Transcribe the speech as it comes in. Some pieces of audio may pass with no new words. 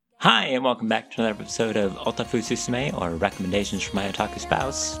Hi, and welcome back to another episode of Otafu Susume, or Recommendations from My Otaku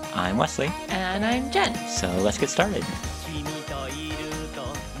Spouse. I'm Wesley. And I'm Jen. So let's get started.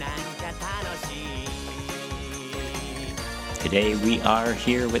 Today we are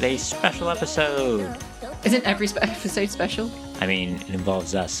here with a special episode. Isn't every episode special? I mean, it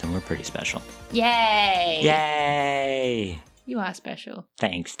involves us, and we're pretty special. Yay! Yay! You are special.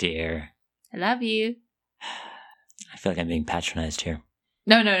 Thanks, dear. I love you. I feel like I'm being patronized here.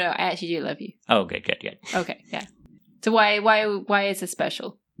 No. I actually do love you. Oh, good. Okay, yeah. So why is this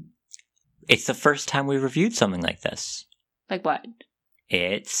special? It's the first time we reviewed something like this. Like what?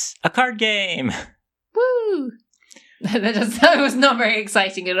 It's a card game. Woo! That was not very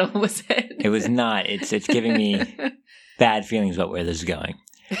exciting at all, was it? It was not. It's giving me bad feelings about where this is going.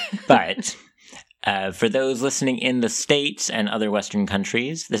 But for those listening in the States and other Western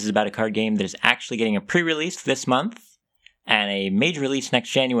countries, this is about a card game that is actually getting a pre-release this month and a major release next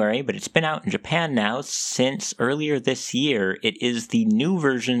January, but it's been out in Japan now since earlier this year. It is the new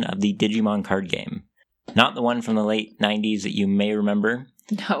version of the Digimon card game. Not the one from the late 90s that you may remember.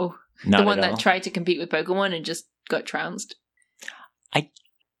 No. Not the one at that all. tried to compete with Pokemon and just got trounced. I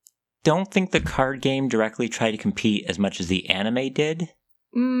don't think the card game directly tried to compete as much as the anime did.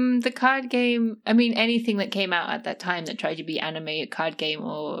 The card game, I mean, anything that came out at that time that tried to be anime, a card game,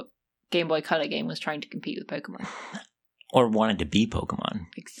 or Game Boy Color game was trying to compete with Pokemon. Or wanted to be Pokemon.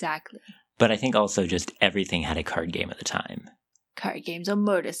 Exactly. But I think also just everything had a card game at the time. Card games on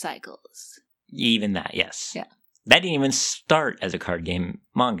motorcycles. Even that, yes. Yeah. That didn't even start as a card game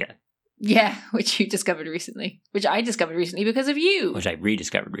manga. Yeah, which you discovered recently. Which I discovered recently because of you. Which I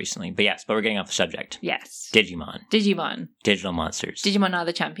rediscovered recently. But yes, we're getting off the subject. Yes. Digimon. Digital monsters. Digimon are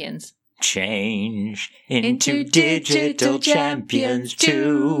the champions. Change into digital champions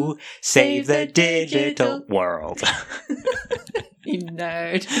to save the digital world. You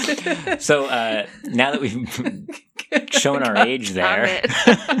nerd. So now that we've shown our age there.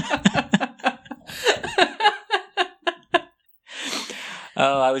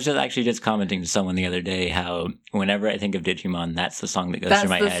 Oh, I was just commenting to someone the other day how whenever I think of Digimon, that's the song that goes through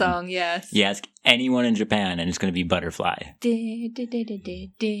my head. That's the song, yes. You ask anyone in Japan, and it's going to be Butterfly. I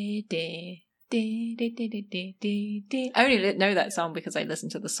only know that song because I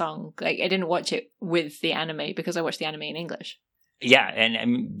listened to the song. Like, I didn't watch it with the anime because I watched the anime in English. Yeah, and I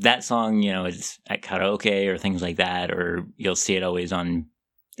mean, that song, is at karaoke or things like that, or you'll see it always on.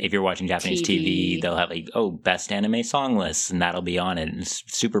 If you're watching Japanese TV, they'll have best anime song lists, and that'll be on it, and it's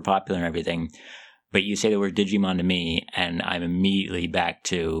super popular and everything. But you say the word Digimon to me, and I'm immediately back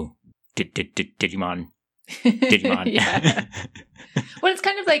to Digimon. Digimon. Yeah. Well, it's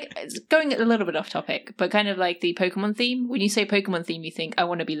kind of like, it's going a little bit off topic, but kind of like the Pokemon theme. When you say Pokemon theme, you think, I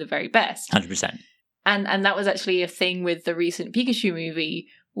want to be the very best. 100%. And that was actually a thing with the recent Pikachu movie,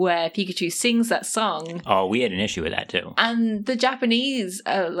 where Pikachu sings that song. Oh, we had an issue with that too. And the Japanese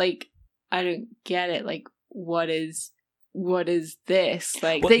are like, I don't get it. Like, what is this?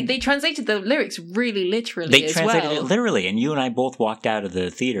 Like, well, they translated the lyrics really literally They as translated well. it literally, and you and I both walked out of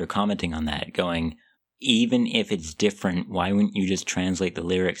the theater commenting on that, going, even if it's different, why wouldn't you just translate the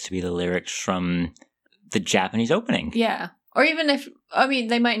lyrics to be the lyrics from the Japanese opening? Yeah. Or even if, I mean,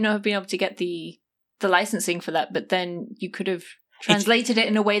 they might not have been able to get the licensing for that, but then you could have translated it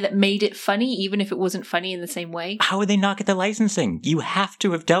in a way that made it funny, even if it wasn't funny in the same way. How would they not get the licensing? You have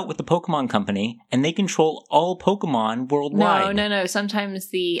to have dealt with the Pokemon Company, and they control all Pokemon worldwide. No. Sometimes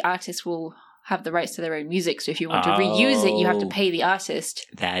the artist will have the rights to their own music, so if you want to reuse it, you have to pay the artist.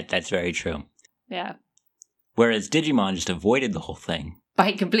 That's very true. Yeah. Whereas Digimon just avoided the whole thing.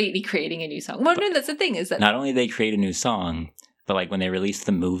 By completely creating a new song. Well, no, that's the thing, is that... Not only did they create a new song, but when they released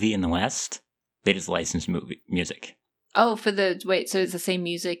the movie in the West, they just licensed music. Oh, so it's the same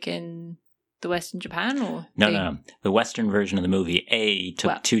music in the West and Japan, or? No. The Western version of the movie,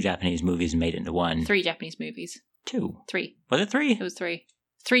 took two Japanese movies and made it into one. 3 Japanese movies. 2. 3. Was it 3? It was 3.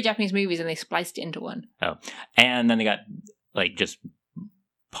 3 Japanese movies, and they spliced it into one. Oh. And then they got, just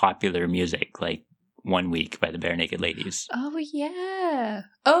popular music, like One Week by the Bare Naked Ladies. Oh, yeah,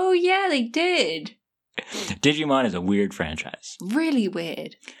 they did. Digimon is a weird franchise. Really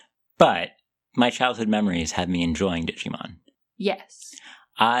weird. But my childhood memories have me enjoying Digimon. Yes.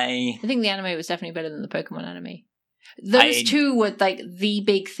 I think the anime was definitely better than the Pokemon anime. Those two were the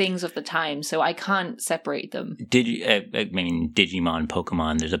big things of the time, so I can't separate them. Digimon,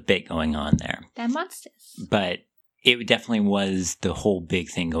 Pokemon, there's a bit going on there. They're monsters. But it definitely was the whole big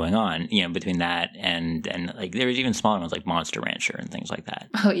thing going on, between that and there was even smaller ones like Monster Rancher and things like that.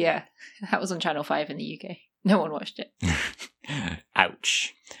 Oh, yeah. That was on Channel 5 in the UK. No one watched it.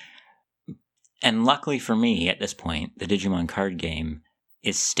 Ouch. And luckily for me, at this point, the Digimon card game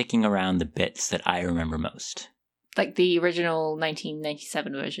is sticking around the bits that I remember most. Like the original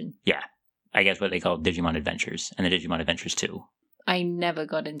 1997 version. Yeah. I guess what they call Digimon Adventures and the Digimon Adventures 2. I never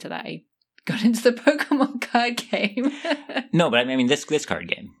got into that. I got into the Pokemon card game. No, but I mean this card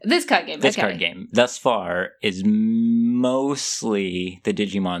game. This card game. This card game, thus far, is mostly the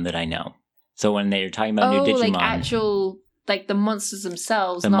Digimon that I know. So when they're talking about new Digimon... like actual... Like the monsters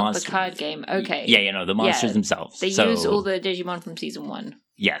themselves, not the card game. Okay. Yeah, the monsters themselves. They use all the Digimon from Season 1.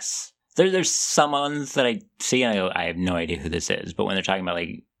 Yes. There's some ones that I see and I go, I have no idea who this is. But when they're talking about,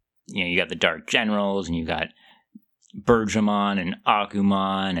 like, you got the Dark Generals and you got Bergamon and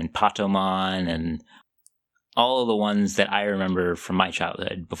Agumon and Patomon and all of the ones that I remember from my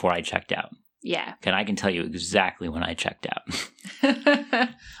childhood before I checked out. Yeah. And I can tell you exactly when I checked out.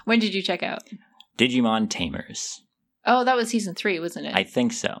 When did you check out? Digimon Tamers. Oh, that was Season 3, wasn't it? I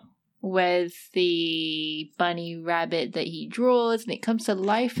think so. With the bunny rabbit that he draws and it comes to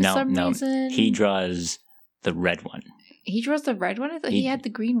life for some reason. He draws the red one. He draws the red one? I thought he had the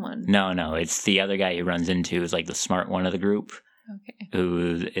green one. No. It's the other guy he runs into who's like the smart one of the group. Okay.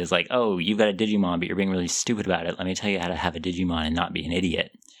 Who is like, oh, you've got a Digimon, but you're being really stupid about it. Let me tell you how to have a Digimon and not be an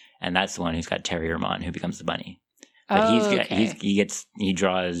idiot. And that's the one who's got Terriermon, who becomes the bunny. But he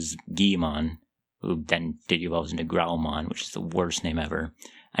draws Guillemon, who then Digivolves into Growlmon, which is the worst name ever.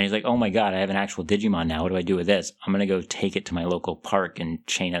 And he's like, oh my god, I have an actual Digimon now. What do I do with this? I'm going to go take it to my local park and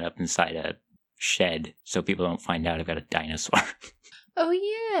chain it up inside a shed so people don't find out I've got a dinosaur. Oh,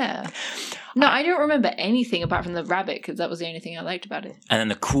 yeah. No, I don't remember anything apart from the rabbit, because that was the only thing I liked about it. And then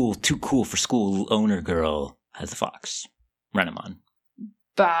the too cool for school owner girl has the fox, Renamon.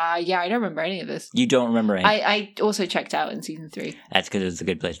 But yeah, I don't remember any of this. You don't remember any? I also checked out in Season 3. That's because it's a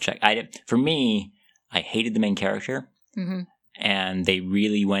good place to check. For me, I hated the main character. Mm-hmm. And they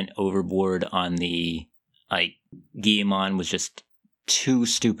really went overboard on the, like, Guillemon was just too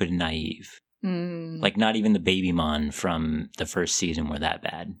stupid and naive. Mm. Like, not even the Babymon from the first season were that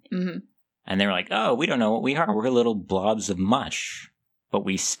bad. Mm-hmm. And they were like, oh, we don't know what we are. We're little blobs of mush. But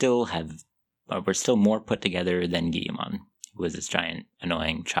we're still more put together than Guillemon, who was this giant,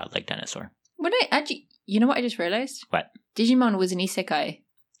 annoying, childlike dinosaur. You know what I just realized? What? Digimon was an isekai.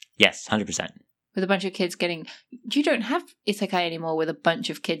 Yes, 100%. With a bunch of kids you don't have isekai anymore with a bunch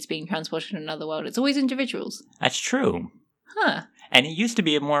of kids being transported to another world. It's always individuals. That's true. Huh. And it used to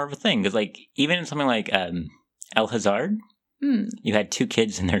be more of a thing, because, like, even in something like El Hazard, you had two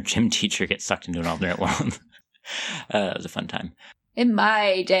kids and their gym teacher get sucked into an alternate world. That was a fun time. In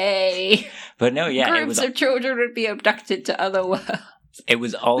my day. But no, yeah. Groups of children would be abducted to other worlds. It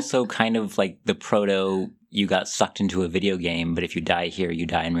was also kind of like the you got sucked into a video game, but if you die here, you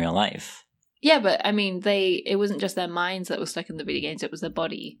die in real life. Yeah, but I mean, it wasn't just their minds that were stuck in the video games, it was their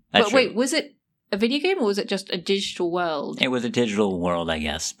body. That's but true. Wait, was it a video game or was it just a digital world? It was a digital world, I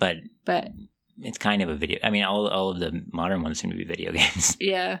guess, but it's kind of a video. I mean, all of the modern ones seem to be video games.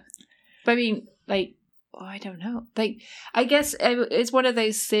 Yeah. But I mean, like, I don't know. Like, I guess it's one of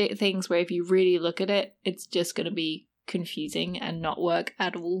those things where if you really look at it, it's just going to be confusing and not work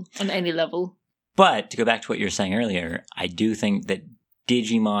at all on any level. But to go back to what you were saying earlier, I do think that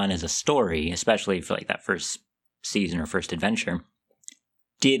Digimon as a story, especially for like that first season or first adventure,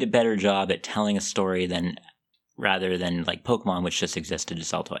 did a better job at telling a story rather than like Pokemon, which just existed to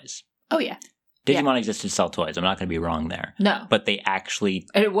sell toys. Oh yeah. Digimon existed to sell toys. I'm not going to be wrong there. No. But they actually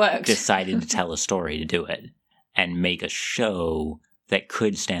decided to tell a story to do it and make a show that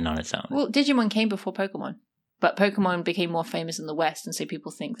could stand on its own. Well, Digimon came before Pokemon, but Pokemon became more famous in the West, and so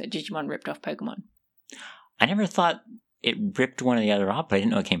people think that Digimon ripped off Pokemon. I never thought it ripped one or the other off, but I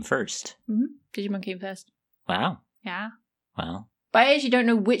didn't know it came first. Mm-hmm. Digimon came first. Wow. Yeah. Wow. But I actually don't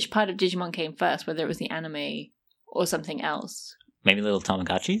know which part of Digimon came first, whether it was the anime or something else. Maybe little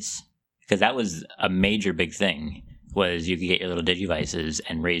Tamagotchis? Because that was a major big thing, was you could get your little Digivices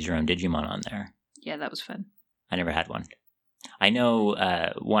and raise your own Digimon on there. Yeah, that was fun. I never had one. I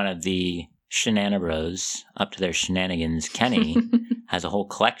know one of the Shenanabros, up to their shenanigans, Kenny, has a whole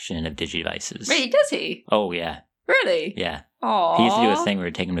collection of Digivices. Wait, does he? Oh, yeah. Really? Yeah. Aww. He used to do a thing where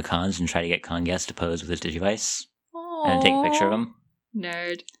he'd take him to cons and try to get con guests to pose with his Digivice. Aww. And then take a picture of him.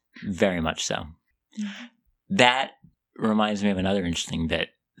 Nerd. Very much so. That reminds me of another interesting bit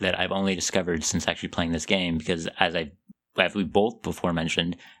that I've only discovered since actually playing this game, because as we both before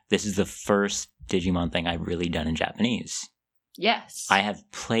mentioned, this is the first Digimon thing I've really done in Japanese. Yes. I have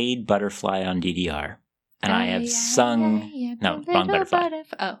played Butterfly on DDR, and I have sung... No, wrong Butterfly.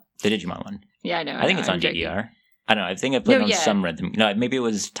 Oh. The Digimon one. Yeah, I know. I think it's on DDR. I don't know. I think I played on some rhythm. No, maybe it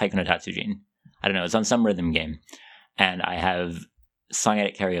was Taiko no Tatsujin. I don't know. It's on some rhythm game. And I have sung it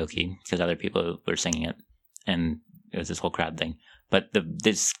at karaoke because other people were singing it. And it was this whole crowd thing. But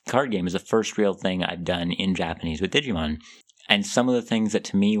this card game is the first real thing I've done in Japanese with Digimon. And some of the things that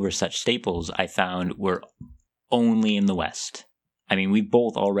to me were such staples I found were only in the West. I mean, we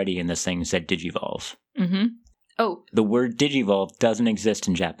both already in this thing said Digivolve. Mm-hmm. Oh. The word Digivolve doesn't exist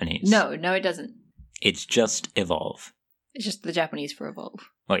in Japanese. No, it doesn't. It's just evolve. It's just the Japanese for evolve.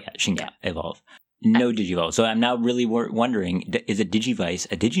 Oh yeah, Shinka, evolve. No Digivolve. So I'm now really wondering, is a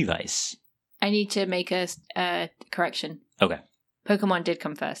Digivice a Digivice? I need to make a correction. Okay. Pokemon did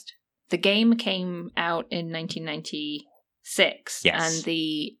come first. The game came out in 1996. Yes. And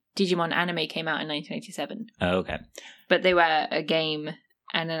the Digimon anime came out in 1987. Oh, okay. But they were a game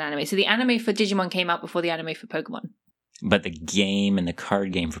and an anime. So the anime for Digimon came out before the anime for Pokemon. But the game and the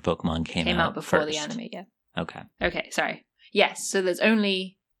card game for Pokemon came out before first. the anime, yeah. Okay. Okay, sorry. Yes, so there's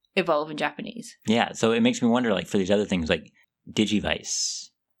only Evolve in Japanese. Yeah, so it makes me wonder, like, for these other things, like Digivice,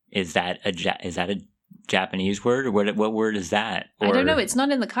 is that a Japanese word, or what word is that? Or, I don't know. It's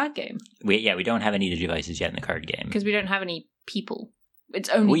not in the card game. We don't have any Digivices yet in the card game. Because we don't have any people. It's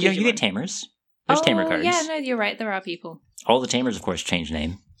only Digimon. You get Digimon. Tamers. There's Tamer cards. Yeah, no, you're right. There are people. All the Tamers, of course, change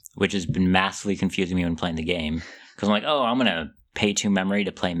name, which has been massively confusing me when playing the game. Because I'm like, oh, I'm going to pay 2 memory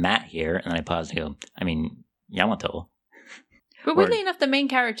to play Matt here. And then I pause and go, I mean, Yamato. But weirdly enough, the main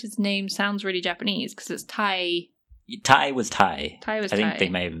character's name sounds really Japanese because it's Tai. Tai was Tai. I think they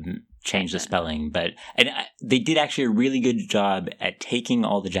may have changed the spelling, but they did actually a really good job at taking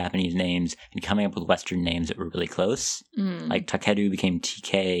all the Japanese names and coming up with Western names that were really close. Like Takeru became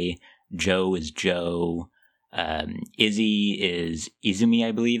TK, Joe is Joe, Izzy is Izumi,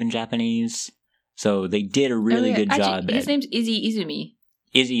 I believe, in Japanese. So they did a really good job. His name's Izzy Izumi.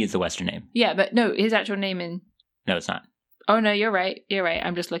 Izzy is the Western name. Yeah, but no, his actual name in... No, it's not. Oh, no, you're right. You're right.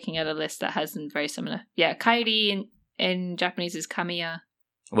 I'm just looking at a list that has them very similar. Yeah, Kairi in Japanese is Kamiya.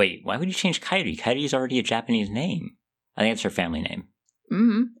 Wait, why would you change Kairi? Kairi is already a Japanese name. I think it's her family name.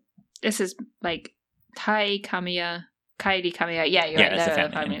 Mm-hmm. This is like Tai Kamiya, Kairi Kamiya. Yeah, you're right. That's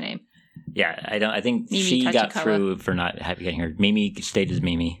the family name. Yeah, I think Mimi she Tachikawa. got through for not getting her. Mimi stayed as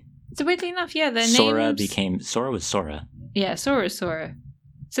Mimi. So weirdly enough, yeah, their names... Sora was Sora. Yeah, Sora is Sora.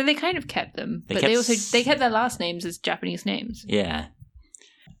 So they kind of kept them, but they kept their last names as Japanese names. Yeah.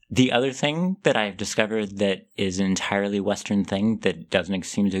 The other thing that I've discovered that is an entirely Western thing that doesn't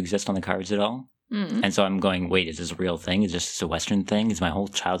seem to exist on the cards at all. And so I'm going, wait, is this a real thing? Is this a Western thing? Has my whole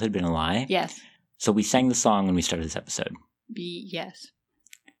childhood been a lie? Yes. So we sang the song when we started this episode. Yes.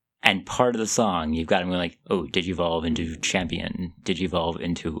 And part of the song, you've got them like, oh, Digivolve into Champion, Digivolve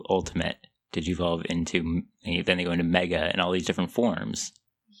into Ultimate, Digivolve into, then they go into Mega and all these different forms.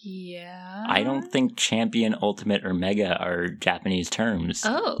 Yeah. I don't think Champion, Ultimate, or Mega are Japanese terms.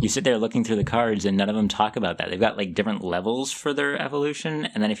 Oh. You sit there looking through the cards and none of them talk about that. They've got like different levels for their evolution.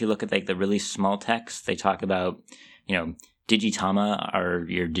 And then if you look at like the really small text, they talk about, Digitama are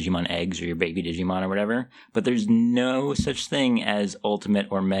your Digimon eggs or your baby Digimon or whatever. But there's no such thing as Ultimate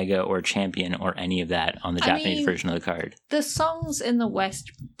or Mega or Champion or any of that on the Japanese version of the card. The songs in the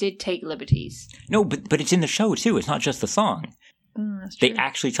West did take liberties. No, but it's in the show too. It's not just the song. That's true. They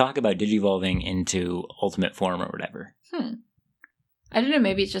actually talk about digivolving into ultimate form or whatever. I don't know,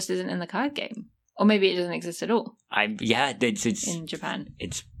 maybe it just isn't in the card game. Or maybe it doesn't exist at all. It's in Japan.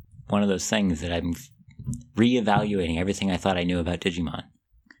 It's one of those things that I'm reevaluating everything I thought I knew about Digimon.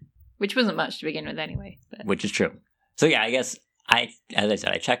 Which wasn't much to begin with anyway. But. Which is true. So yeah, I guess as I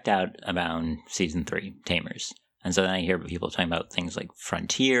said, I checked out around season 3, Tamers. And so then I hear people talking about things like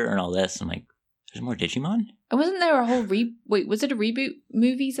Frontier and all this. I'm like, there's more Digimon? And wasn't there a whole was it a reboot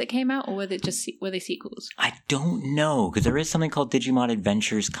movies that came out, or were they sequels? I don't know, because there is something called Digimon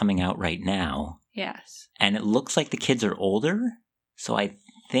Adventures coming out right now. Yes. And it looks like the kids are older, so I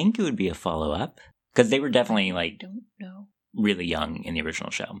think it would be a follow-up. Because they were definitely, don't know. Really young in the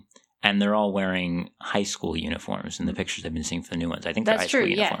original show. And they're all wearing high school uniforms in the pictures I've been seeing for the new ones. I think they're high school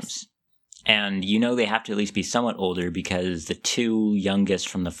uniforms. Yes. And they have to at least be somewhat older because the 2 youngest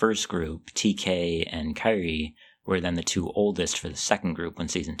from the first group, TK and Kairi, were then the 2 oldest for the second group when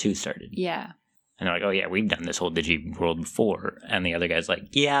season 2 started. Yeah. And they're like, oh yeah, we've done this whole Digi world before. And the other guy's like,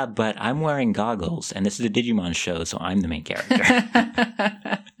 yeah, but I'm wearing goggles and this is a Digimon show, so I'm the main character.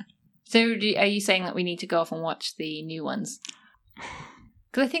 So are you saying that we need to go off and watch the new ones?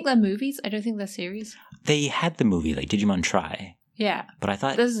 Because I think they're movies. I don't think they're series. They had the movie, like Digimon Try. Yeah. But I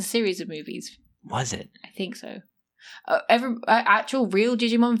thought... There's a series of movies. Was it? I think so. Actual real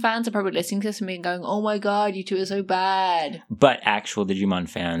Digimon fans are probably listening to this and being going, oh my god, you two are so bad. But actual Digimon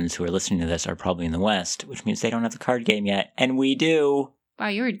fans who are listening to this are probably in the West, which means they don't have the card game yet. And we do. Wow,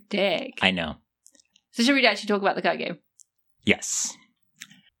 you're a dick. I know. So should we actually talk about the card game? Yes.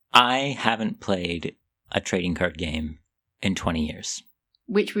 I haven't played a trading card game in 20 years.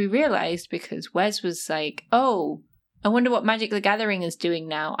 Which we realized because Wes was like, oh, I wonder what Magic the Gathering is doing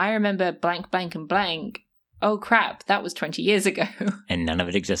now. I remember blank, blank, and blank. Oh, crap. That was 20 years ago. And none of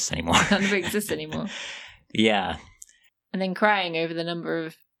it exists anymore. None of it exists anymore. Yeah. And then crying over the number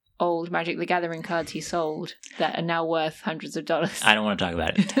of old Magic the Gathering cards he sold that are now worth hundreds of dollars. I don't want to talk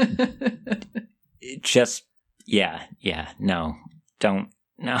about it. Just, yeah, no, don't,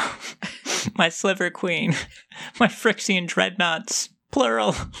 no. My Sliver Queen, my Phyrexian Dreadnoughts,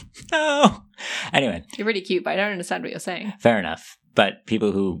 plural, no. Anyway. You're really cute, but I don't understand what you're saying. Fair enough. But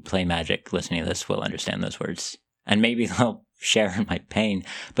people who play Magic listening to this will understand those words. And maybe they'll share in my pain.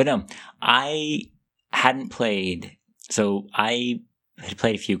 But no, I hadn't played, so I had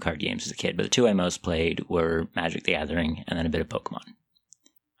played a few card games as a kid, but the two I most played were Magic the Gathering and then a bit of Pokemon.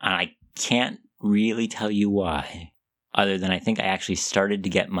 And I can't really tell you why, other than I think I actually started to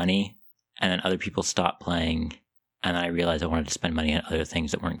get money, and then other people stopped playing, and then I realized I wanted to spend money on other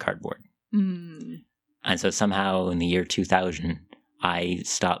things that weren't cardboard. Mm. And so somehow in the year 2000, I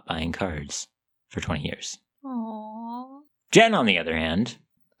stopped buying cards for 20 years. Aww. Jen, on the other hand...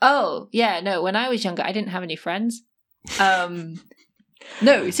 Oh, yeah, no, when I was younger, I didn't have any friends.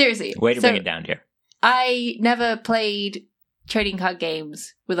 No, seriously. Way to bring it down here. I never played trading card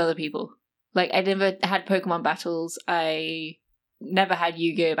games with other people. Like, I never had Pokemon battles. I never had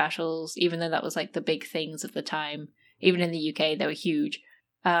Yu-Gi-Oh battles, even though that was like the big things of the time. Even in the UK, they were huge.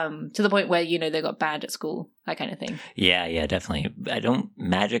 To the point where, they got banned at school, that kind of thing. Yeah, definitely.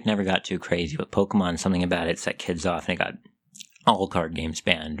 Magic never got too crazy, but Pokemon, something about it set kids off, and it got all card games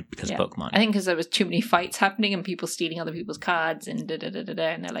banned because of Pokemon. I think because there was too many fights happening and people stealing other people's cards and da-da-da-da-da,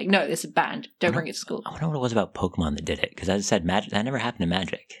 and they're like, no, this is banned. Don't bring it to school. I wonder what it was about Pokemon that did it, because as I said, Magic, that never happened to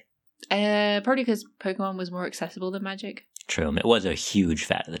Magic. Probably because Pokemon was more accessible than Magic. True. It was a huge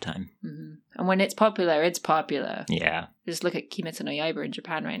fad at the time. Mm-hmm. And when it's popular, it's popular. Yeah. Just look at Kimetsu no Yaiba in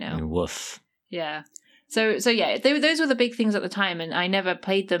Japan right now. Woof. Yeah. So yeah, those were the big things at the time, and I never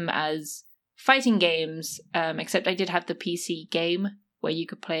played them as fighting games, except I did have the PC game where you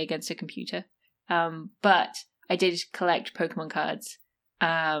could play against a computer. But I did collect Pokemon cards.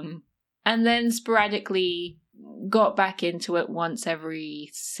 And then sporadically got back into it once every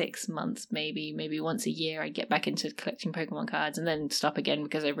 6 months, maybe once a year. I'd get back into collecting Pokemon cards and then stop again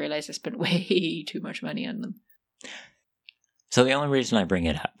because I realized I spent way too much money on them. So the only reason I bring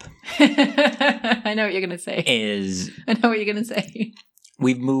it up I know what you're going to say. I know what you're going to say.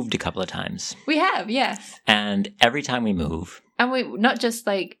 We've moved a couple of times. We have, yes. And every time we move... And we not just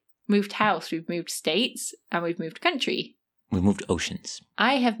moved house, we've moved states and we've moved country. We've moved oceans.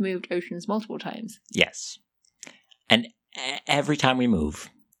 I have moved oceans multiple times. Yes. And every time we move...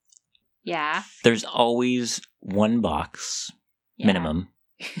 Yeah. There's always one box, minimum.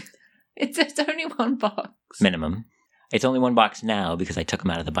 It's only one box. Minimum. It's only one box now because I took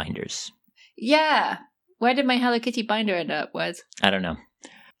them out of the binders. Yeah. Where did my Hello Kitty binder end up, Wes? I don't know.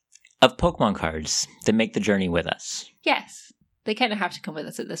 Of Pokemon cards that make the journey with us. Yes. They kind of have to come with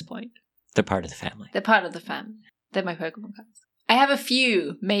us at this point. They're part of the family. They're part of the family. They're my Pokemon cards. I have a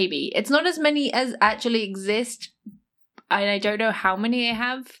few, maybe. It's not as many as actually exist. And I don't know how many I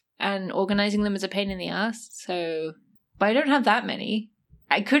have. And organizing them is a pain in the ass. So, but I don't have that many.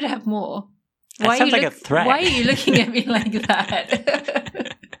 I could have more. That sounds like a threat. Why are you looking at me like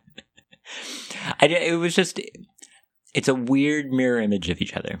that? It was just... It's a weird mirror image of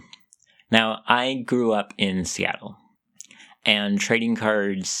each other. Now, I grew up in Seattle. And trading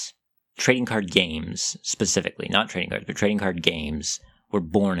card games, specifically, not trading cards, but trading card games were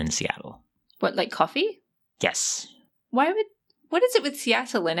born in Seattle. What, like coffee? Yes. What is it with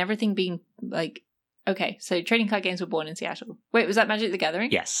Seattle and everything being like... Okay, so trading card games were born in Seattle. Wait, was that Magic the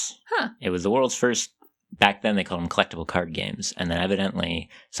Gathering? Yes. Huh. It was the world's first, back then they called them collectible card games, and then evidently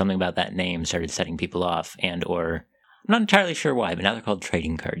something about that name started setting people off, or I'm not entirely sure why, but now they're called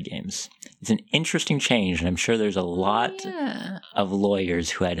trading card games. It's an interesting change, and I'm sure there's a lot of lawyers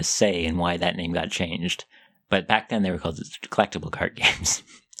who had a say in why that name got changed. But back then they were called collectible card games.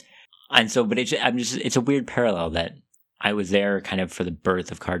 And so, but it's a weird parallel that I was there kind of for the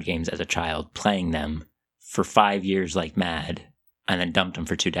birth of card games as a child, playing them for 5 years like mad, and then dumped them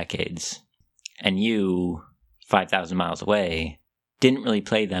for 2 decades. And you, 5,000 miles away, didn't really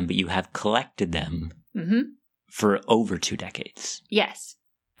play them, but you have collected them for over 2 decades. Yes.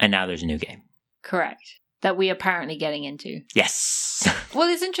 And now there's a new game. Correct. That we are apparently getting into. Yes. Well,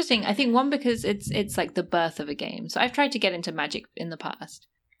 it's interesting. I think one, because it's like the birth of a game. So I've tried to get into Magic in the past.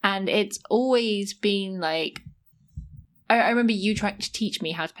 And it's always been like... I remember you trying to teach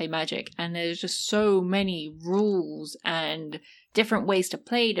me how to play Magic, and there's just so many rules and different ways to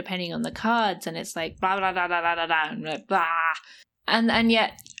play depending on the cards, and it's like blah blah blah blah blah blah, and like, blah. And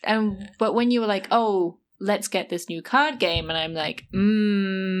yet, but when you were like, oh, let's get this new card game, and I'm like,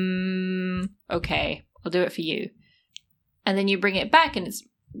 okay, I'll do it for you. And then you bring it back, and it's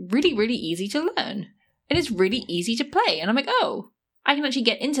really, really easy to learn, and it's really easy to play, and I'm like, oh, I can actually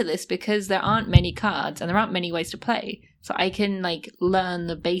get into this because there aren't many cards and there aren't many ways to play. So I can like learn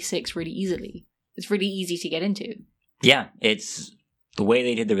the basics really easily. It's really easy to get into. Yeah, it's the way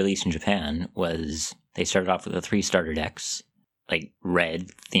they did the release in Japan was they started off with the 3 starter decks, like red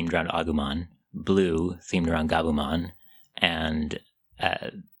themed around Agumon, blue themed around Gabumon, and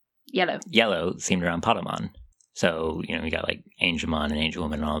yellow themed around Patamon. So, you know, we got like Angelmon and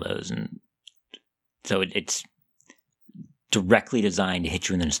Angelwoman and all those, and so it's directly designed to hit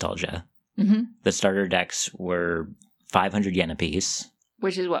you in the nostalgia. Mm-hmm. The starter decks were 500 yen a piece.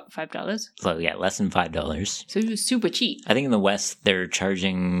 Which is what, $5? So yeah, less than $5. So it was super cheap. I think in the West they're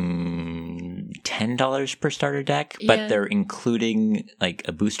charging $10 per starter deck, but they're including like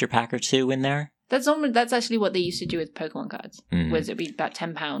a booster pack or 2 in there. That's actually what they used to do with Pokemon cards. Was it'd be about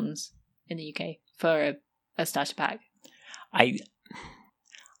 £10 in the UK for a starter pack. I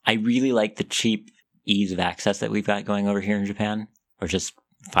really like the cheap ease of access that we've got going over here in Japan, or just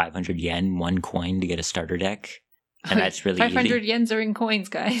 500 yen, 1 coin to get a starter deck. And that's really 500 yens are in coins,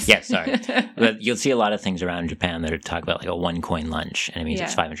 guys. Yeah, sorry. But you'll see a lot of things around Japan that talk about like a 1 coin lunch, and it means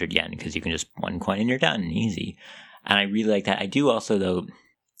it's 500 yen because you can just 1 coin and you're done, easy. And I really like that. I do also, though,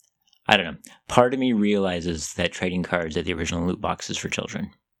 I don't know, part of me realizes that trading cards are the original loot boxes for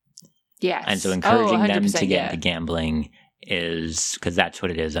children. Yes. And so encouraging them to get into gambling is, because that's what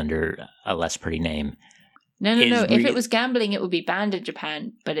it is under a less pretty name. No. If it was gambling, it would be banned in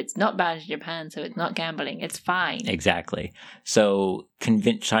Japan, but it's not banned in Japan, so it's not gambling. It's fine. Exactly. So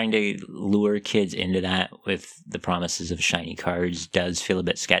trying to lure kids into that with the promises of shiny cards does feel a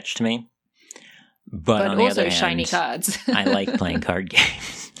bit sketch to me. But on the also other hand, shiny cards. I like playing card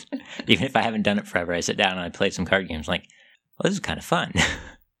games. Even if I haven't done it forever, I sit down and I play some card games like, well, this is kind of fun.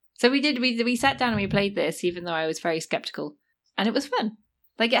 So we sat down and we played this, even though I was very skeptical. And it was fun.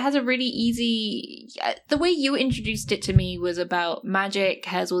 Like, it has a really easy... The way you introduced it to me was about Magic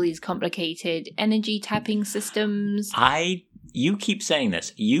has all these complicated energy tapping systems. You keep saying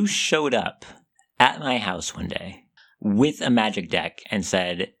this. You showed up at my house one day with a Magic deck and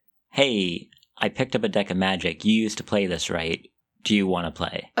said, hey, I picked up a deck of Magic. You used to play this, right? Do you want to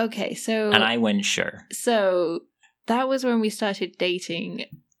play? Okay, so... And I went, sure. So, that was when we started dating,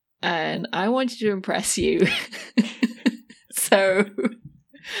 and I wanted to impress you. So...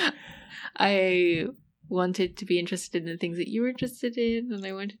 I wanted to be interested in the things that you were interested in, and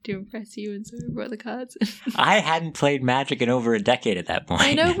I wanted to impress you, and so I brought the cards. I hadn't played Magic in over a decade at that point.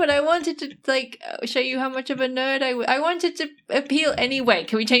 I know, but I wanted to show you how much of a nerd I wanted to appeal anyway.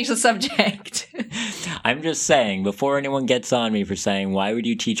 Can we change the subject? I'm just saying, before anyone gets on me for saying, why would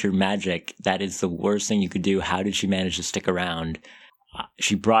you teach her Magic? That is the worst thing you could do. How did she manage to stick around?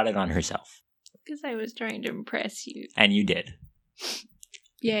 She brought it on herself. Because I was trying to impress you. And you did.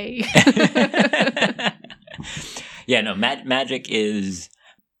 Yay. Yeah, no, Magic is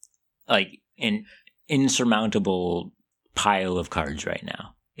like an insurmountable pile of cards right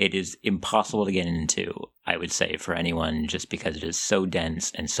now. It is impossible to get into, I would say, for anyone, just because it is so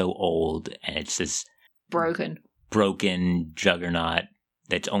dense and so old, and it's this broken juggernaut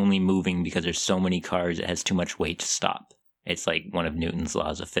that's only moving because there's so many cards it has too much weight to stop. It's like one of Newton's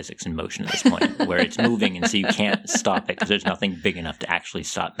laws of physics in motion at this point, where it's moving, and so you can't stop it because there's nothing big enough to actually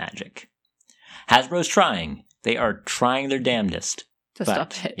stop Magic. Hasbro's trying. They are trying their damnedest to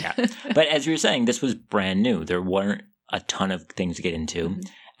stop it. Yeah. But as you were saying, this was brand new. There weren't a ton of things to get into. Mm-hmm.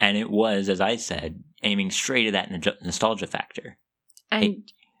 And it was, as I said, aiming straight at that nostalgia factor.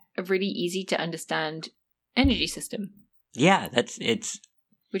 And a really easy to understand energy system. Yeah,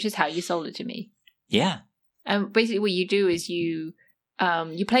 which is how you sold it to me. Yeah. Basically what you do is you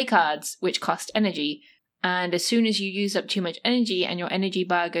play cards which cost energy, and as soon as you use up too much energy and your energy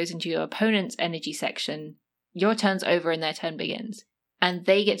bar goes into your opponent's energy section, your turn's over and their turn begins. And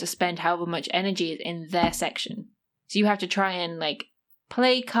they get to spend however much energy is in their section. So you have to try and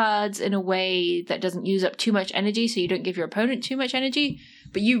play cards in a way that doesn't use up too much energy, so you don't give your opponent too much energy,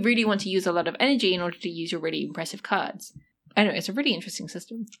 but you really want to use a lot of energy in order to use your really impressive cards. I know, it's a really interesting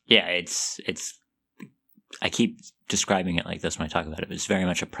system. Yeah, it's I keep describing it like this when I talk about it, but it's very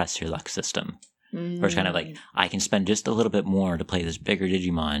much a press your luck system. Where it's kind of like, I can spend just a little bit more to play this bigger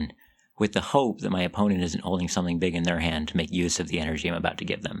Digimon with the hope that my opponent isn't holding something big in their hand to make use of the energy I'm about to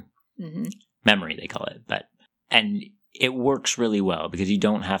give them. Mm-hmm. Memory, they call it. And it works really well because you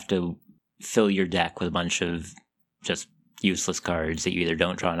don't have to fill your deck with a bunch of just useless cards that you either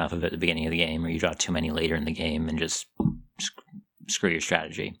don't draw enough of at the beginning of the game or you draw too many later in the game and just screw your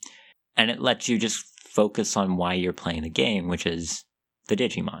strategy. And it lets you just focus on why you're playing the game, which is the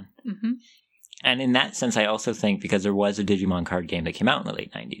Digimon. Mm-hmm. And in that sense, I also think because there was a Digimon card game that came out in the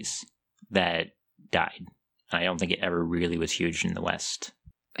late 90s that died. I don't think it ever really was huge in the West.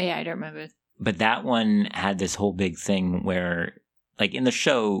 Yeah, I don't remember. But that one had this whole big thing where, like in the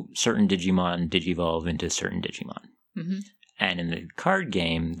show, certain Digimon digivolve into certain Digimon. Mm-hmm. And in the card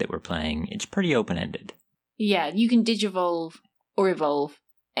game that we're playing, it's pretty open-ended. Yeah, you can digivolve or evolve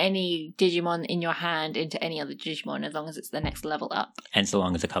any Digimon in your hand into any other Digimon as long as it's the next level up. And so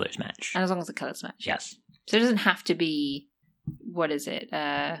long as the colors match. And as long as the colors match. Yes. So it doesn't have to be, what is it,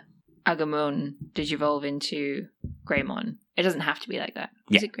 Agumon digivolve into Greymon. It doesn't have to be like that.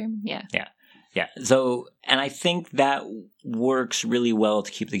 Is it Greymon? Yeah. Yeah. So, and I think that works really well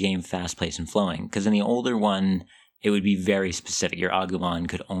to keep the game fast-paced and flowing. Because in the older one, it would be very specific. Your Agumon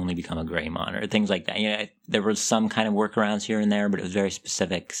could only become a Greymon or things like that. You know, there was some kind of workarounds here and there, but it was very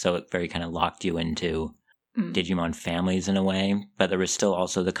specific. So it very kind of locked you into Digimon families in a way. But there was still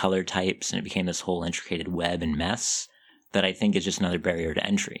also the color types, and it became this whole intricated web and mess that I think is just another barrier to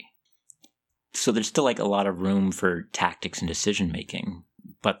entry. So there's still like a lot of room for tactics and decision making.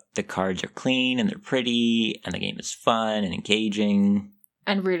 But the cards are clean and they're pretty, and the game is fun and engaging.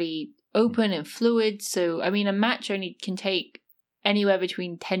 And really open and fluid. So, I mean, a match only can take anywhere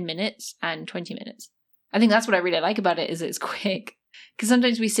between 10 minutes and 20 minutes. I think that's what I really like about it, is it's quick. Because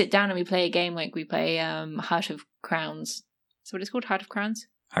sometimes we sit down and we play a game like we play Heart of Crowns. So what it's called? Heart of Crowns?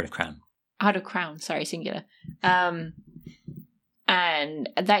 Heart of Crown. Heart of Crown, sorry, singular. And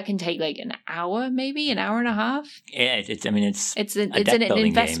that can take like an hour, maybe an hour and a half. Yeah, it's an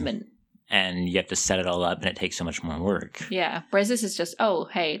investment. Game, and you have to set it all up, and it takes so much more work. Yeah, whereas this is just, oh,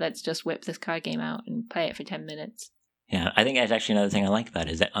 hey, let's just whip this card game out and play it for 10 minutes. Yeah, I think that's actually another thing I like about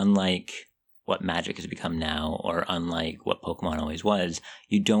it, is that unlike what Magic has become now, or unlike what Pokemon always was,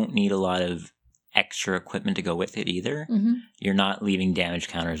 you don't need a lot of extra equipment to go with it either. Mm-hmm. You're not leaving damage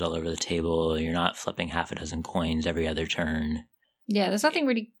counters all over the table. You're not flipping half a dozen coins every other turn. Yeah, there's nothing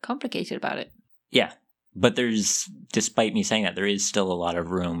really complicated about it. Yeah, but despite me saying that, there is still a lot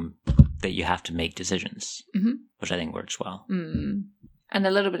of room that you have to make decisions, which I think works well. And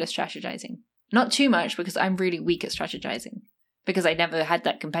a little bit of strategizing. Not too much, because I'm really weak at strategizing, because I never had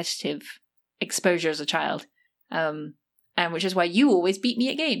that competitive exposure as a child, and which is why you always beat me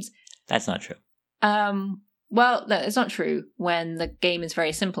at games. That's not true. Well, no, it's not true when the game is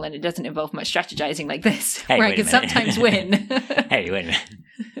very simple and it doesn't involve much strategizing like this, hey, where I can sometimes win. Hey, wait a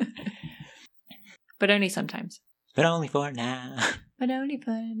minute. But only sometimes. But only for now. But only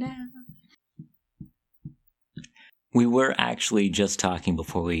for now. We were actually just talking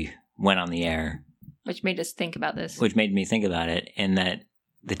before we went on the air. Which made us think about this. Which made me think about it, in that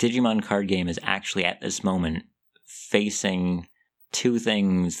the Digimon card game is actually at this moment facing two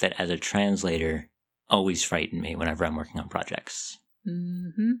things that, as a translator, always frighten me whenever I'm working on projects.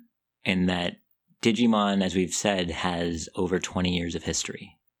 Mm-hmm. In that Digimon, as we've said, has over 20 years of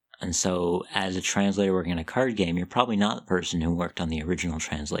history. And so, as a translator working on a card game, you're probably not the person who worked on the original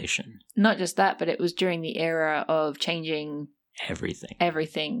translation. Not just that, but it was during the era of changing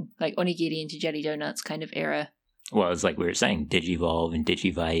everything. Like onigiri into jelly donuts kind of era. Well, it's like we were saying, Digivolve and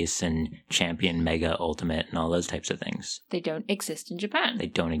Digivice and Champion, Mega, Ultimate, and all those types of things. They don't exist in Japan. They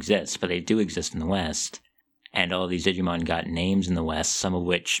don't exist, but they do exist in the West. And all these Digimon got names in the West, some of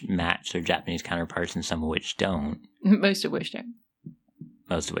which match their Japanese counterparts and some of which don't. Most of which don't.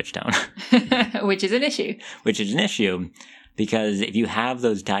 Which is an issue. Which is an issue, because if you have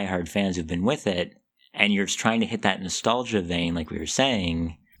those diehard fans who've been with it, and you're trying to hit that nostalgia vein, like we were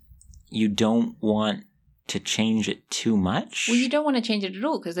saying, you don't want to change it too much. Well, you don't want to change it at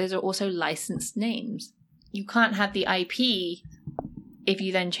all, because those are also licensed names. You can't have the IP if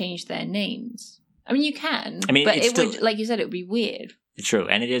you then change their names. I mean, you can, but it would, like you said, it would be weird. True,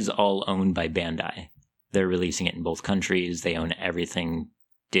 and it is all owned by Bandai. They're releasing it in both countries. They own everything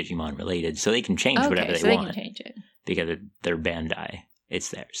Digimon related, so they can change whatever they want. They can change it. Because they're Bandai. It's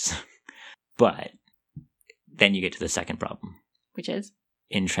theirs. But then you get to the second problem. Which is?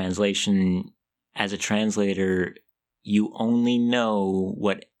 In translation, as a translator, you only know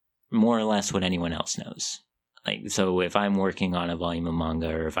more or less what anyone else knows. Like, so if I'm working on a volume of manga,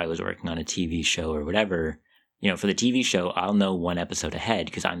 or if I was working on a TV show or whatever, for the TV show, I'll know one episode ahead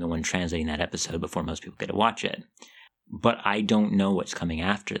because I'm the one translating that episode before most people get to watch it. But I don't know what's coming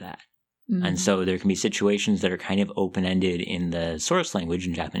after that. Mm-hmm. And so there can be situations that are kind of open-ended in the source language,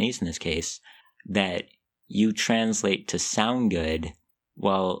 in Japanese in this case, that you translate to sound good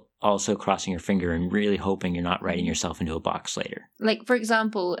while also crossing your finger and really hoping you're not writing yourself into a box later. Like, for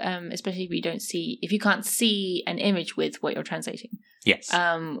example, especially if you can't see an image with what you're translating. Yes.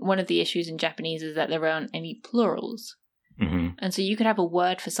 One of the issues in Japanese is that there aren't any plurals. Mm-hmm. And so you could have a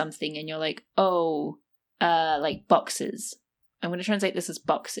word for something and you're like, like boxes. I'm going to translate this as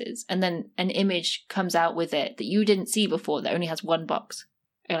boxes. And then an image comes out with it that you didn't see before that only has one box.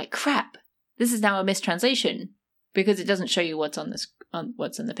 And you're like, crap, this is now a mistranslation because it doesn't show you what's on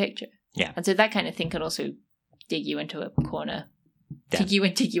what's in the picture. Yeah. And so that kind of thing can also dig you into a corner. Dig you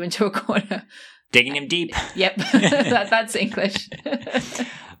into a corner. Digging him deep. Yep. That's English.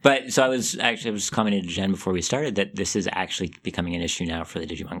 But so I was commenting to Jen before we started that this is actually becoming an issue now for the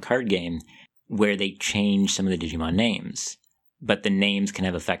Digimon card game where they change some of the Digimon names, but the names can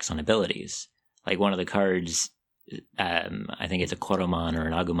have effects on abilities. Like one of the cards, I think it's a Koromon or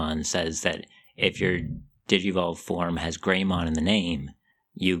an Agumon, says that if your Digivolve form has Greymon in the name,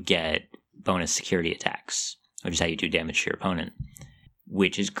 you get bonus security attacks, which is how you do damage to your opponent.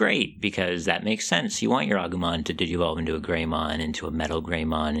 Which is great, because that makes sense. You want your Agumon to Digivolve into a Greymon, into a Metal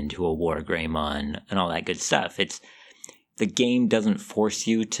Greymon, into a War Greymon, and all that good stuff. The game doesn't force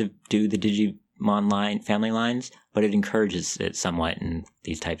you to do the Digimon family lines, but it encourages it somewhat in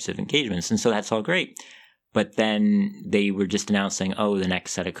these types of engagements, and so that's all great. But then they were just announcing, the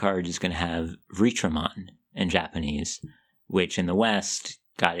next set of cards is going to have Retramon in Japanese, which in the West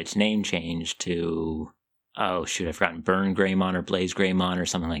got its name changed to, I've forgotten, Burn Greymon or Blaze Greymon or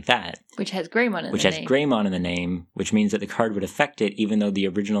something like that. Which has Greymon in the name. Which has Greymon in the name, which means that the card would affect it even though the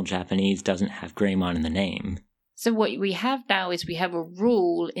original Japanese doesn't have Greymon in the name. So what we have now is we have a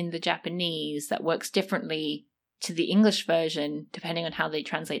rule in the Japanese that works differently to the English version depending on how they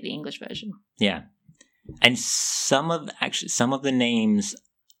translate the English version. Yeah. And some of the names,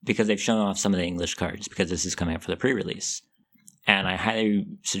 because they've shown off some of the English cards, because this is coming up for the pre-release. And I highly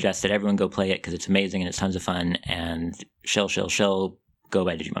suggest that everyone go play it because it's amazing and it's tons of fun. And shell, go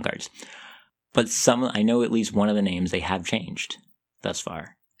buy Digimon cards. But I know at least one of the names they have changed thus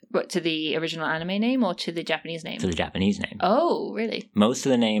far. What, to the original anime name or to the Japanese name? To the Japanese name. Oh, really? Most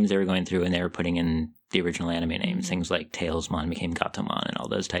of the names they were going through and they were putting in the original anime names. Things like Tailsmon became Gatomon and all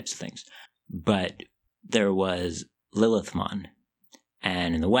those types of things. But there was Lilithmon.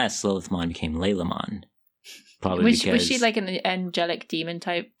 And in the West, Lilithmon became Laylamon. Probably was because... Was she like an angelic demon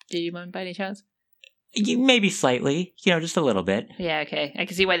type Digimon by any chance? Maybe slightly, just a little bit. Yeah, okay. I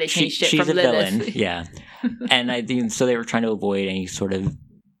can see why they changed it she's from a Lilith. Villain, yeah. And I think so they were trying to avoid any sort of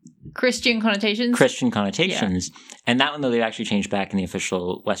Christian connotations. Yeah. And that one, though, they actually changed back in the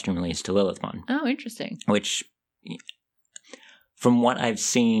official Western release to Lilithmon. Oh, interesting. Which, from what I've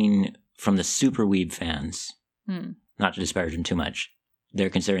seen from the Super Weeb fans, not to disparage them too much, they're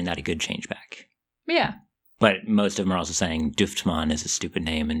considering that a good change back. Yeah. But most of them are also saying Duftmon is a stupid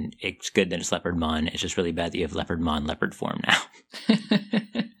name, and it's good that it's Leopardmon. It's just really bad that you have Leopardmon leopard form now.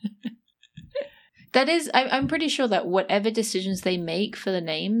 That is, I'm pretty sure that whatever decisions they make for the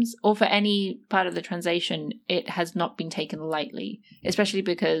names, or for any part of the translation, it has not been taken lightly. Especially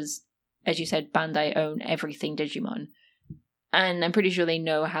because, as you said, Bandai own everything Digimon. And I'm pretty sure they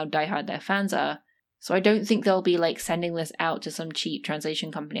know how diehard their fans are. So I don't think they'll be sending this out to some cheap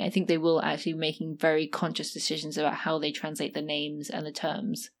translation company. I think they will actually be making very conscious decisions about how they translate the names and the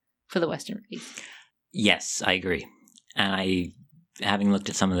terms for the Western release. Yes, I agree. And having looked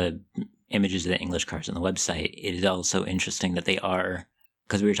at some of the images of the English cards on the website, it is also interesting that they are,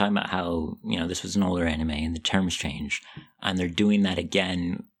 because we were talking about how, this was an older anime and the terms changed, and they're doing that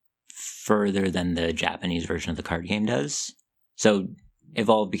again further than the Japanese version of the card game does. So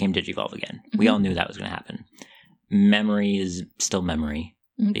Evolve became Digivolve again. Mm-hmm. We all knew that was going to happen. Memory is still memory,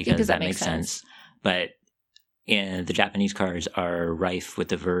 because that makes sense. But the Japanese cards are rife with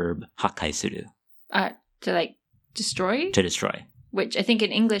the verb hakaisuru. To destroy? To destroy. Which I think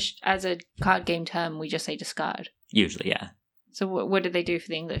in English, as a card game term, we just say discard. Usually, yeah. So what did they do for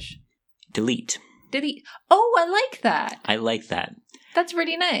the English? Delete. Delete. Oh, I like that. I like that. That's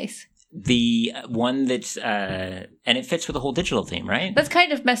really nice. The one that's, and it fits with the whole digital theme, right? That's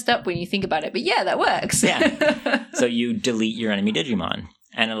kind of messed up when you think about it, but yeah, that works. Yeah. So you delete your enemy Digimon,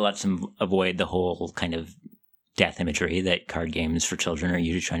 and it lets them avoid the whole kind of death imagery that card games for children are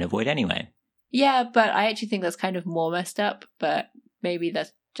usually trying to avoid anyway. Yeah, but I actually think that's kind of more messed up, but maybe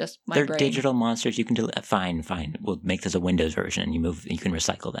that's just my brain. They're digital monsters. You can delete. Fine. We'll make this a Windows version. You can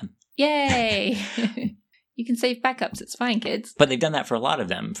recycle them. Yay! You can save backups. It's fine, kids. But they've done that for a lot of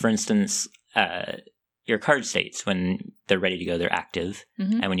them. For instance, your card states, when they're ready to go, they're active.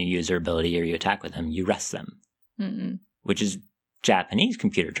 Mm-hmm. And when you use their ability or you attack with them, you rest them. Mm-mm. Which is Japanese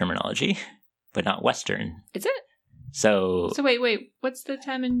computer terminology. but not Western. Is it? So wait. What's the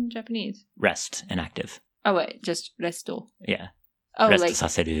term in Japanese? rest and active. Oh, wait, just resto. Yeah. Oh, rest like...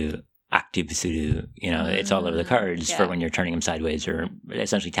 saseru, active suru. It's all over the cards for when you're turning them sideways or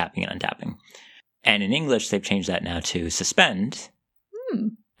essentially tapping and untapping. And in English, they've changed that now to suspend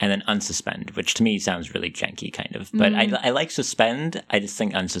and then unsuspend, which to me sounds really janky, kind of. But I like suspend. I just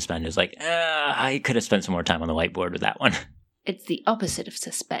think unsuspend is like, I could have spent some more time on the whiteboard with that one. It's the opposite of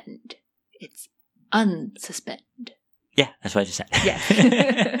suspend. It's unsuspend. Yeah, that's what I just said.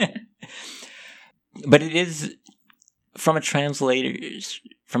 Yeah. But it is, from a translator's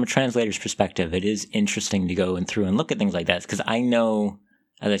perspective, it is interesting to go through and look at things like that. Because I know,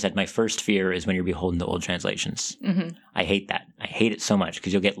 as I said, my first fear is when you're beholden to old translations. Mm-hmm. I hate that. I hate it so much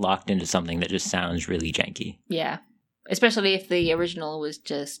because you'll get locked into something that just sounds really janky. Yeah. Especially if the original was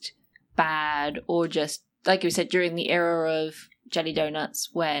just bad or just, like you said, during the era of jelly donuts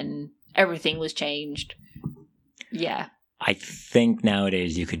when everything was changed. Yeah. I think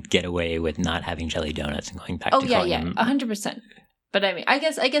nowadays you could get away with not having jelly donuts and going back to calling them... 100%. But I mean, I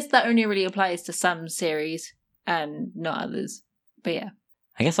guess that only really applies to some series and not others. But yeah.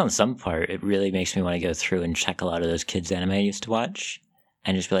 I guess on some part, it really makes me want to go through and check a lot of those kids' anime I used to watch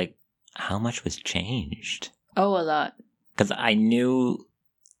and just be like, how much was changed? Oh, a lot. Because I knew...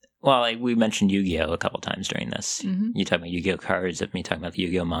 Well, like we mentioned Yu-Gi-Oh! A couple times during this. Mm-hmm. You talk about Yu-Gi-Oh! Cards, me talking about the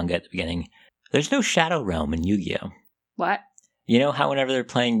Yu-Gi-Oh! Manga at the beginning. There's no Shadow Realm in Yu-Gi-Oh! What? You know how whenever they're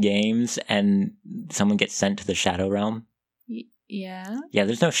playing games and someone gets sent to the Shadow Realm? Yeah? Yeah,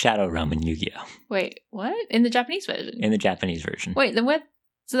 there's no Shadow Realm in Yu-Gi-Oh! Wait, what? In the Japanese version? In the Japanese version. Wait, then what?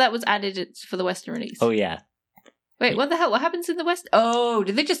 So that was added for the Western release? Oh, yeah. Wait, what the hell? What happens in the West? Oh,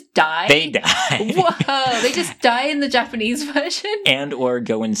 did they just die? They die. Whoa, they just die in the Japanese version? And or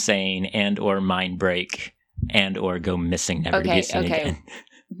go insane, and or mind break, and or go missing, never to be seen again.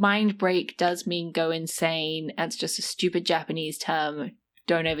 Mind break does mean go insane. That's just a stupid Japanese term.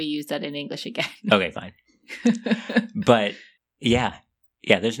 Don't ever use that in English again. Okay, fine. But, yeah,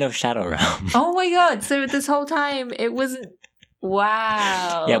 there's no Shadow Realm. Oh my god, so this whole time it wasn't...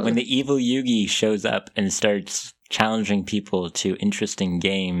 Wow. Yeah, when the evil Yugi shows up and starts challenging people to interesting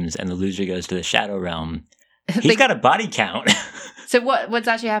games and the loser goes to the Shadow Realm, he's got a body count. So what's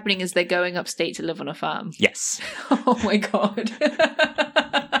actually happening is they're going upstate to live on a farm. Yes. Oh my god.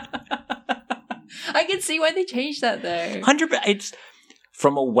 I can see why they changed that though. 100%. It's,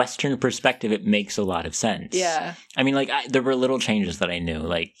 from a Western perspective, it makes a lot of sense. Yeah. I mean, like, there were little changes that I knew.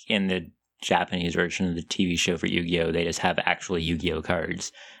 Like, in the Japanese version of the TV show for Yu-Gi-Oh! They just have actual Yu-Gi-Oh!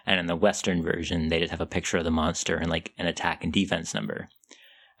 Cards. And in the Western version, they just have a picture of the monster and, like, an attack and defense number.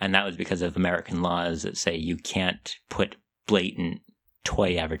 And that was because of American laws that say you can't put blatant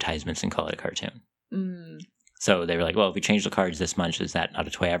toy advertisements and call it a cartoon. So they were like, well, if we change the cards this much, is that not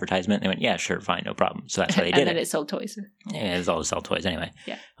a toy advertisement? They went, yeah, sure, fine, no problem. So that's why they did it. And then it sold toys. Yeah, it's all to sell toys anyway.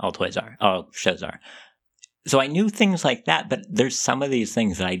 Yeah. All shows are. So I knew things like that, but there's some of these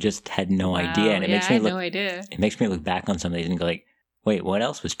things that I just had no idea. And it makes me no idea. It makes me look back on some of these and go like, wait, what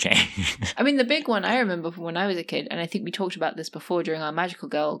else was changed? I mean, the big one I remember from when I was a kid, and I think we talked about this before during our Magical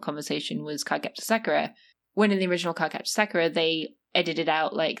Girl conversation, was Cardcaptor Sakura. When in the original Cardcaptor Sakura, they edited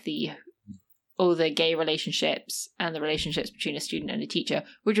out like all the gay relationships and the relationships between a student and a teacher,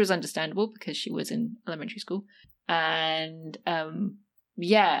 which was understandable because she was in elementary school. And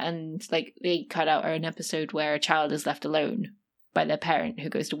and like they cut out an episode where a child is left alone by their parent who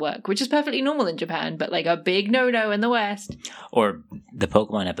goes to work, which is perfectly normal in Japan, but like a big no-no in the West. Or the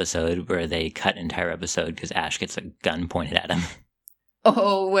Pokemon episode where they cut an entire episode because Ash gets a gun pointed at him.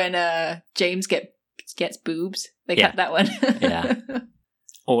 Oh, when James gets boobs. They cut that one. Yeah.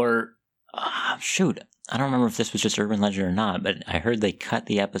 Or, shoot, I don't remember if this was just urban legend or not, but I heard they cut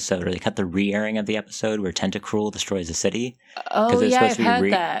the episode, or they cut the re-airing of the episode where Tentacruel destroys a city. Oh, yeah, I've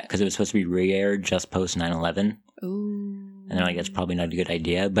heard that. Because it was supposed to be re-aired just post 9/11. Ooh. And they're like, that's probably not a good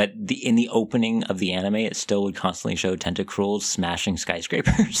idea. But in the opening of the anime, it still would constantly show Tentacruel smashing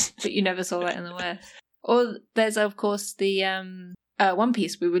skyscrapers. But you never saw that in the West. Or there's, of course, the One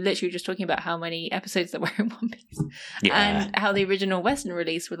Piece. We were literally just talking about how many episodes there were in One Piece. Yeah. And how the original Western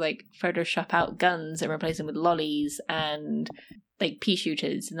release would, like, Photoshop out guns and replace them with lollies and, like, pea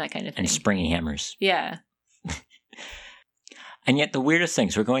shooters and that kind of thing. And springy hammers. Yeah. And yet the weirdest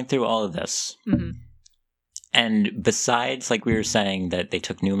things, we're going through all of this. Mm-hmm. And besides, like we were saying, that they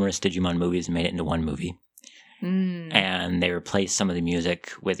took numerous Digimon movies and made it into one movie. And they replaced some of the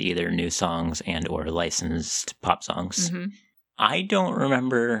music with either new songs and or licensed pop songs. Mm-hmm. I don't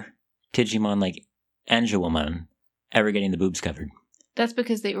remember Digimon, like Angewomon, ever getting the boobs covered. That's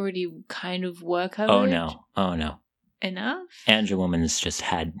because they already kind of were covered. Oh, no. enough. Angela Woman's just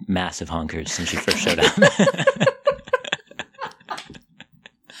had massive honkers since she first showed up.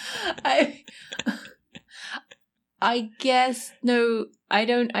 I guess no, I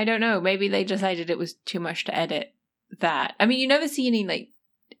don't know. Maybe they decided it was too much to edit that. I mean, you never see any like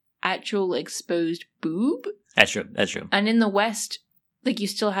actual exposed boob. That's true. And in the West, like you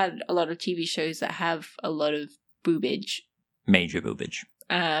still had a lot of TV shows that have a lot of boobage. Major boobage.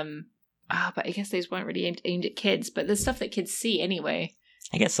 But I guess those weren't really aimed at kids, but there's stuff that kids see anyway.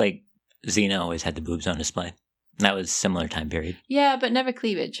 I guess like Xena always had the boobs on display. That was similar time period. Yeah, but never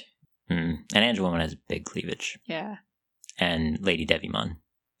cleavage. And Angela Woman has big cleavage. Yeah. And Lady Devimon.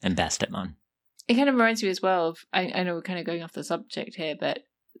 And Bastetmon. It kind of reminds me as well of, I know we're kind of going off the subject here, but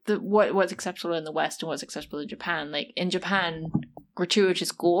what's acceptable in the West and what's acceptable in Japan. Like, in Japan,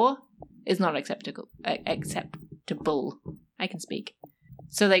 gratuitous gore is not acceptable. I can speak.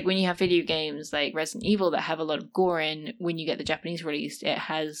 So, like, when you have video games like Resident Evil that have a lot of gore in, when you get the Japanese release, it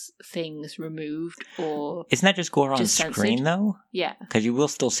has things removed or... Isn't that just gore on screen, censored? though? Yeah. Because you will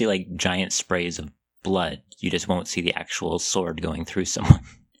still see, like, giant sprays of blood. You just won't see the actual sword going through someone.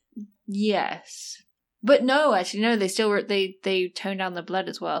 Yes. But no, actually, no, they still they tone down the blood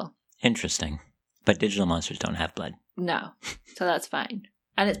as well. Interesting. But digital monsters don't have blood. No. So that's fine.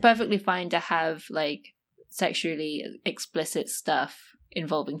 And it's perfectly fine to have, like, sexually explicit stuff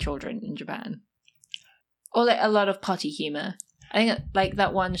involving children in Japan. Or, like, a lot of potty humor. I think, like,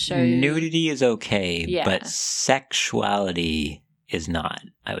 that one show... Nudity is okay, Yeah. but sexuality is not,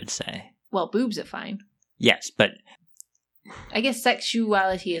 I would say. Well, boobs are fine. Yes, but... I guess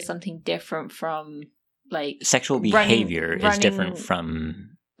sexuality is something different from, like... Sexual behavior is different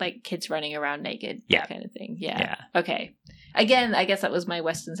from... Like, kids running around naked. Yeah. That kind of thing. Yeah. Okay. Again, I guess that was my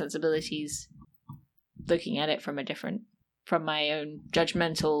Western sensibilities looking at it from my own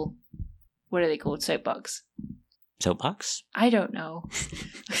judgmental, what are they called? Soapbox. Soapbox? I don't know.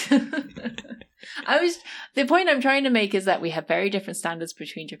 The point I'm trying to make is that we have very different standards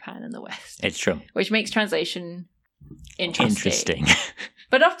between Japan and the West. It's true. Which makes translation interesting.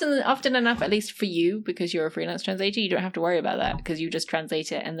 But often enough, at least for you, because you're a freelance translator, you don't have to worry about that because you just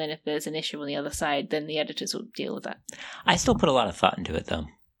translate it, and then if there's an issue on the other side, then the editors will deal with that. I still put a lot of thought into it, though.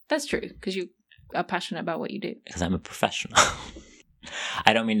 That's true, because you are passionate about what you do. Because I'm a professional.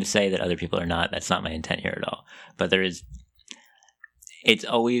 I don't mean to say that other people are not. That's not my intent here at all. But it's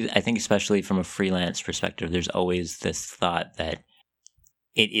always, I think especially from a freelance perspective, there's always this thought that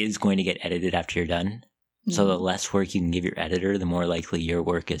it is going to get edited after you're done. Mm-hmm. So the less work you can give your editor, the more likely your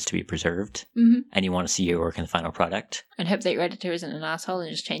work is to be preserved. Mm-hmm. And you want to see your work in the final product. And hope that your editor isn't an asshole and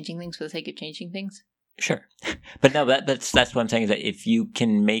just changing things for the sake of changing things. Sure. But no, that's what I'm saying is that if you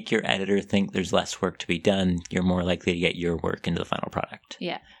can make your editor think there's less work to be done, you're more likely to get your work into the final product.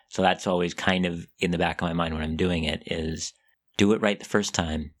 Yeah. So that's always kind of in the back of my mind when I'm doing it is do it right the first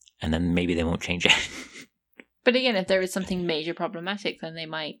time, and then maybe they won't change it. But again, if there is something major problematic, then they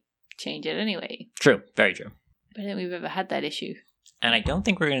might change it anyway. True. Very true. But I don't think we've ever had that issue. And I don't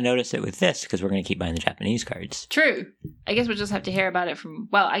think we're going to notice it with this because we're going to keep buying the Japanese cards. True. I guess we'll just have to hear about it from...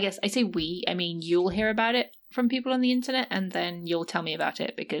 Well, I guess I say we. I mean, you'll hear about it from people on the internet and then you'll tell me about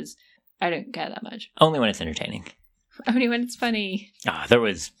it because I don't care that much. Only when it's entertaining. Only when it's funny.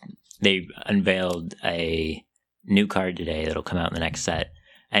 They unveiled a new card today that'll come out in the next set.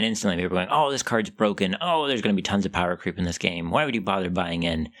 And instantly people were going, oh, this card's broken. Oh, there's going to be tons of power creep in this game. Why would you bother buying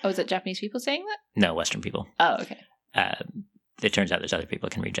in? Oh, is it Japanese people saying that? No, Western people. Oh, okay. It turns out there's other people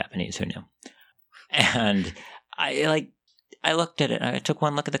who can read Japanese. Who knew? And I looked at it. I took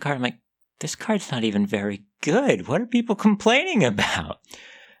one look at the card. I'm like, this card's not even very good. What are people complaining about?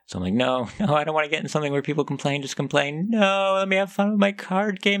 So I'm like, no, I don't want to get in something where people complain. Just complain. No, let me have fun with my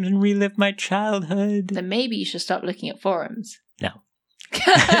card games and relive my childhood. Then maybe you should stop looking at forums. No.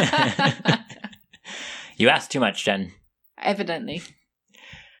 You asked too much, Jen. Evidently.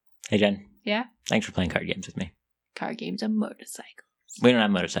 Hey, Jen. Yeah? Thanks for playing card games with me. Card games are motorcycles. We don't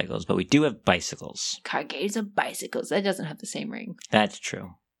have motorcycles, but we do have bicycles. Card games are bicycles. That doesn't have the same ring. That's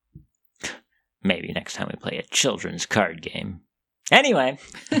true. Maybe next time we play a children's card game. Anyway.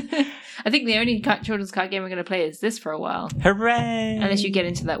 I think the only children's card game we're going to play is this for a while. Hooray! Unless you get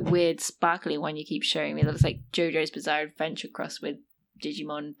into that weird sparkly one you keep showing me that looks like JoJo's Bizarre Adventure crossed with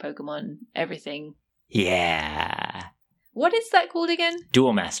Digimon, Pokemon, everything. Yeah. What is that called again?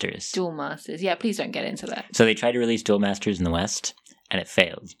 Duel Masters. Duel Masters. Yeah, please don't get into that. So they tried to release Duel Masters in the West, and it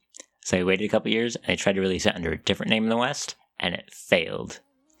failed. So they waited a couple years, and they tried to release it under a different name in the West, and it failed.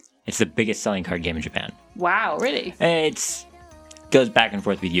 It's the biggest selling card game in Japan. Wow, really? It goes back and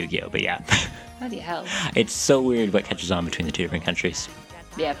forth with Yu-Gi-Oh, but yeah. Bloody hell. It's so weird what catches on between the two different countries.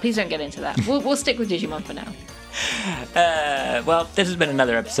 Yeah, please don't get into that. We'll stick with Digimon for now. Well, this has been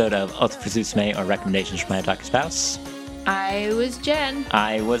another episode of Ultimate Pursuit May, or Recommendations from My Otaku Spouse. I was Jen.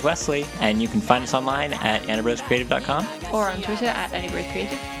 I was Wesley, and you can find us online at annabroscreative.com. Or on Twitter at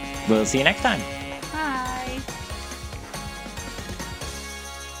AnnaBroseCreative. We'll see you next time.